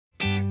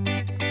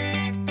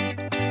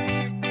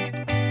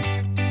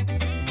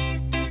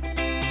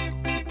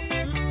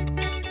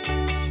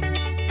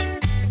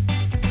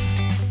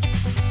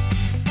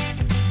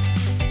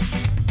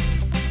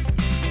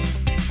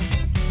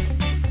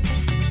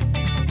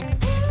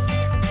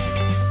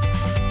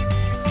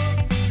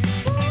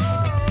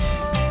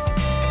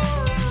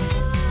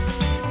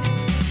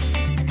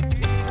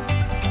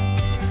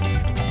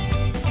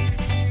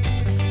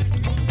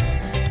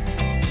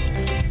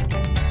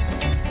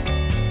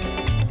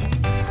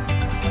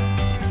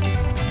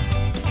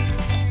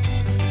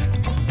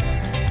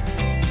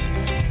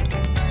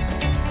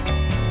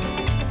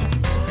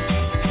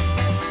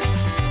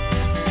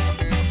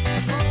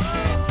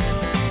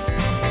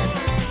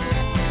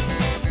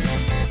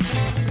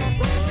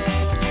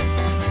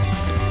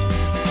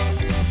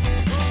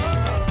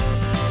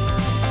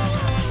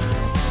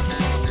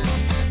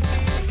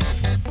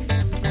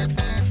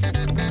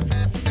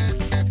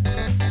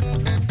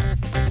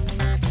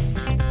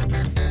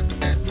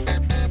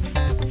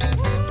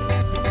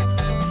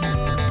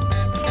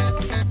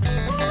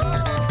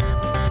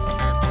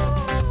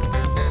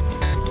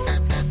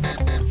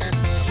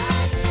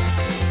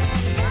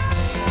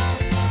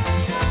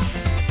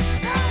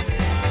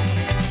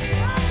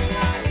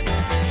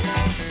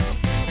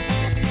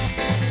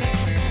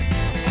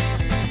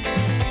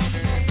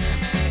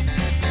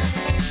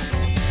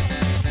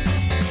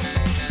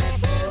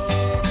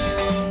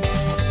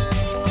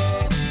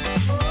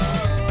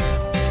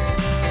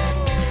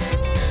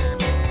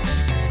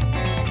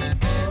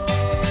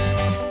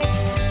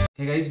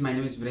guys, my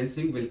name is Viren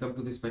Singh. Welcome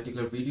to this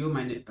particular video.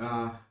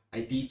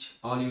 I teach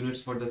all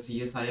units for the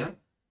CSIR.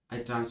 I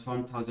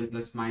transformed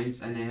 1000+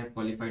 minds and I have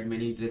qualified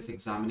many interest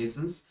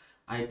examinations.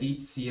 I teach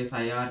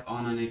CSIR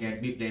on an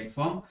academy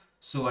platform.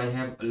 So I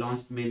have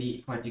launched many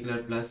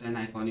particular plus and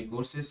iconic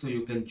courses. So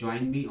you can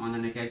join me on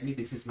an academy.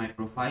 This is my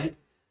profile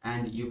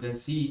and you can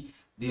see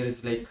there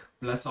is like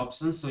plus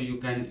options. So you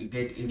can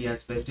get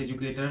India's best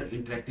educator,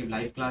 interactive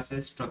live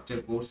classes,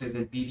 structured courses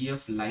and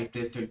PDF, live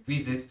test and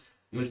quizzes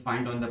you will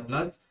find on the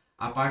plus.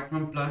 Apart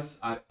from plus,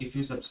 if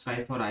you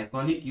subscribe for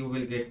iconic, you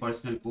will get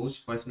personal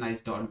coach,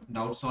 personalized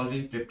doubt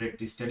solving,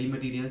 preparatory study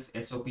materials,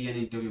 SOP and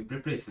interview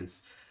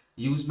preparations.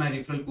 Use my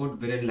referral code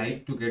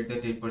VIRENLIVE to get the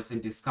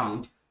 10%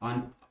 discount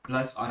on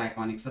plus or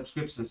iconic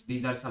subscriptions.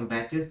 These are some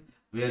batches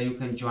where you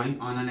can join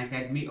on an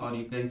academy, or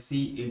you can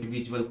see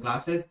individual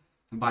classes,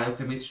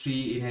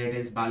 biochemistry,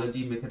 inheritance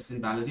biology, methods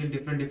in biology, and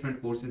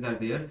different courses are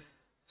there,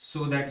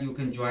 so that you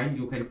can join.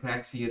 You can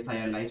crack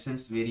CSIR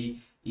license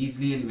very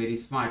easily and very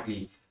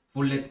smartly.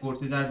 Full length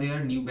courses are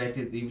there, new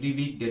batches every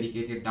week,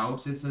 dedicated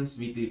doubt sessions,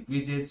 weekly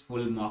quizzes,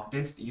 full mock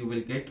test you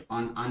will get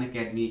on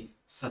Unacademy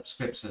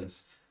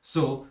subscriptions.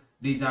 So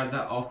these are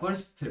the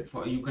offers.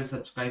 You can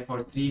subscribe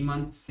for 3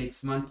 months,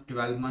 6 months,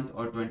 12 months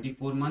or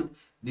 24 months.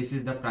 This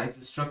is the price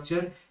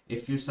structure.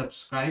 If you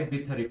subscribe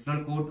with a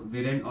referral code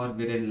Viren or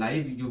Viren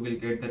Live, you will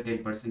get the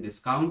 10%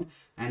 discount,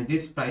 and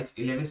this price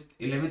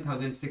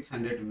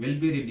 11,600 will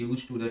be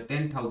reduced to the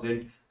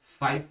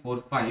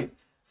 10,545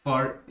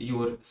 for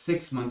your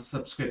 6 month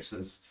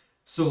subscriptions.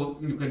 So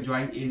you can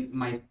join in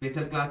my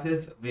special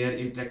classes where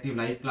interactive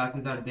live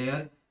classes are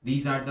there.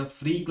 These are the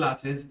free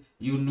classes.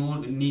 You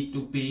not need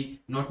to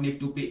pay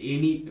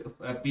any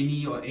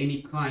penny or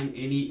any coin,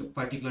 any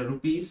particular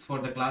rupees for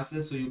the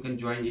classes. So you can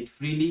join it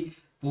freely.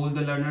 Poll the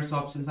learners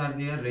options are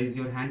there, raise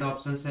your hand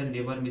options, and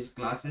never miss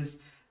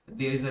classes.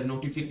 There is a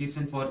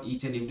notification for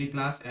each and every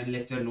class, and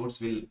lecture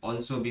notes will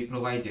also be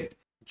provided.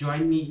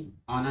 Join me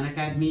on an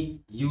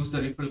academy. Use the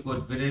referral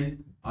code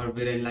Viren or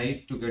Viren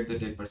Live to get the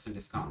 10%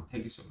 discount.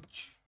 Thank you so much.